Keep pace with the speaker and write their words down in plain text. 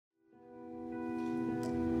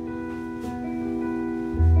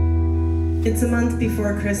It's a month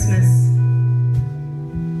before Christmas.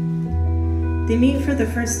 They meet for the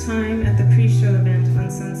first time at the pre-show event on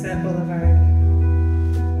Sunset Boulevard.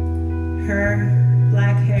 Her,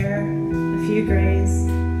 black hair, a few grays,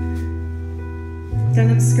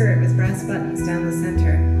 denim skirt with brass buttons down the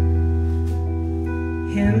center.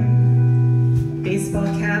 Him, baseball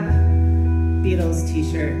cap, Beatles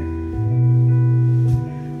t-shirt.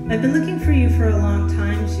 I've been looking for you for a long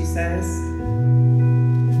time, she says.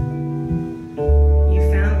 You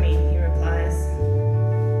found me, he replies.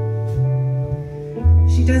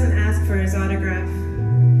 She doesn't ask for his autograph.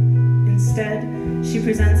 Instead, she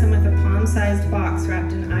presents him with a palm-sized box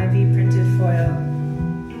wrapped in ivy-printed foil.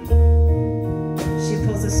 She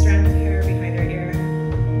pulls a strand of hair behind her ear.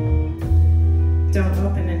 Don't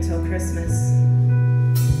open until Christmas.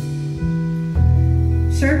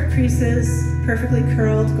 Sharp creases, perfectly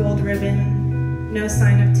curled gold ribbon, no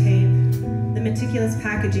sign of tape. The meticulous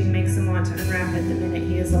packaging makes him want to unwrap it the minute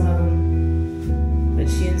he is alone. But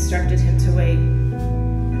she instructed him to wait,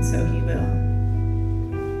 and so he will.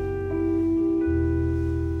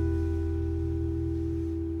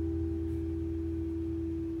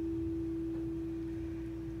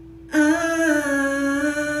 I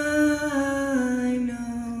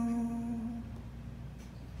know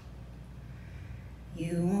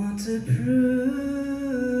you want to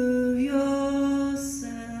prove yourself.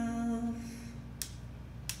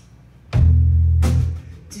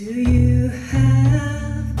 Do you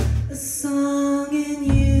have a song in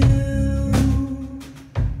you?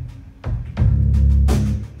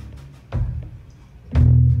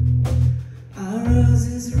 Our rose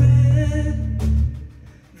is red,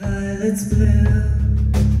 violet's blue.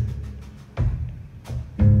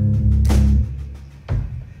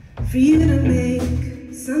 For you to make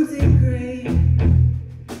something great,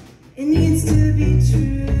 it needs to be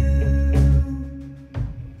true.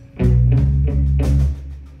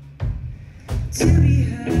 To be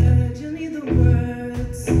heard, you'll need the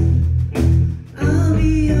words. I'll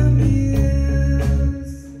be your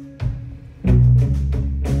muse.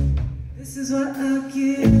 This is what I'll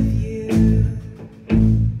give you.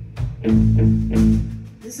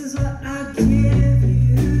 This is what I'll give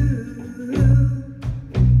you.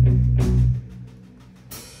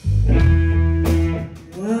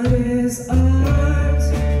 What is art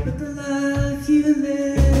but the life you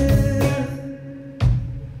live?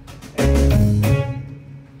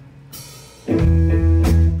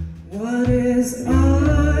 What is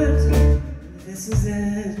art? This is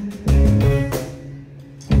it.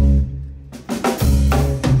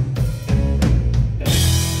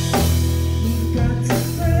 You've got to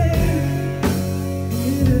break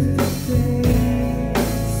beautiful things.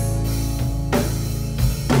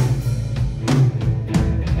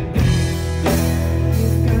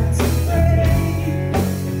 You've got to break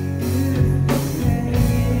beautiful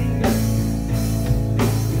things.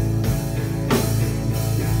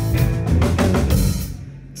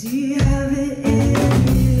 Do you have it in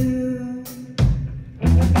you?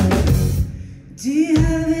 Do you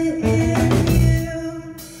have it in you?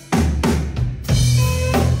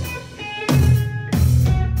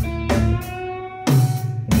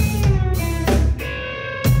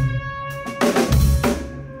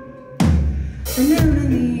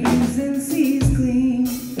 Anemones and seas clean,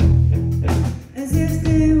 as if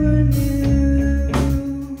they were new.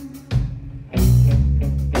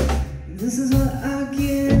 This is what I'll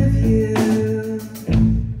give you.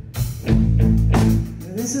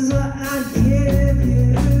 This is what I'll give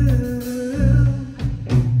you.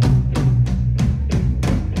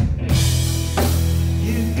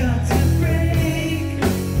 You've got to break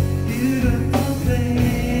beautiful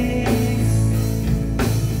things.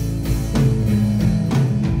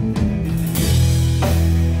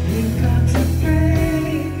 You've got to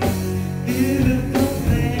break beautiful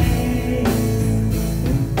things.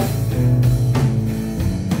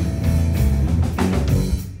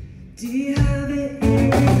 Do you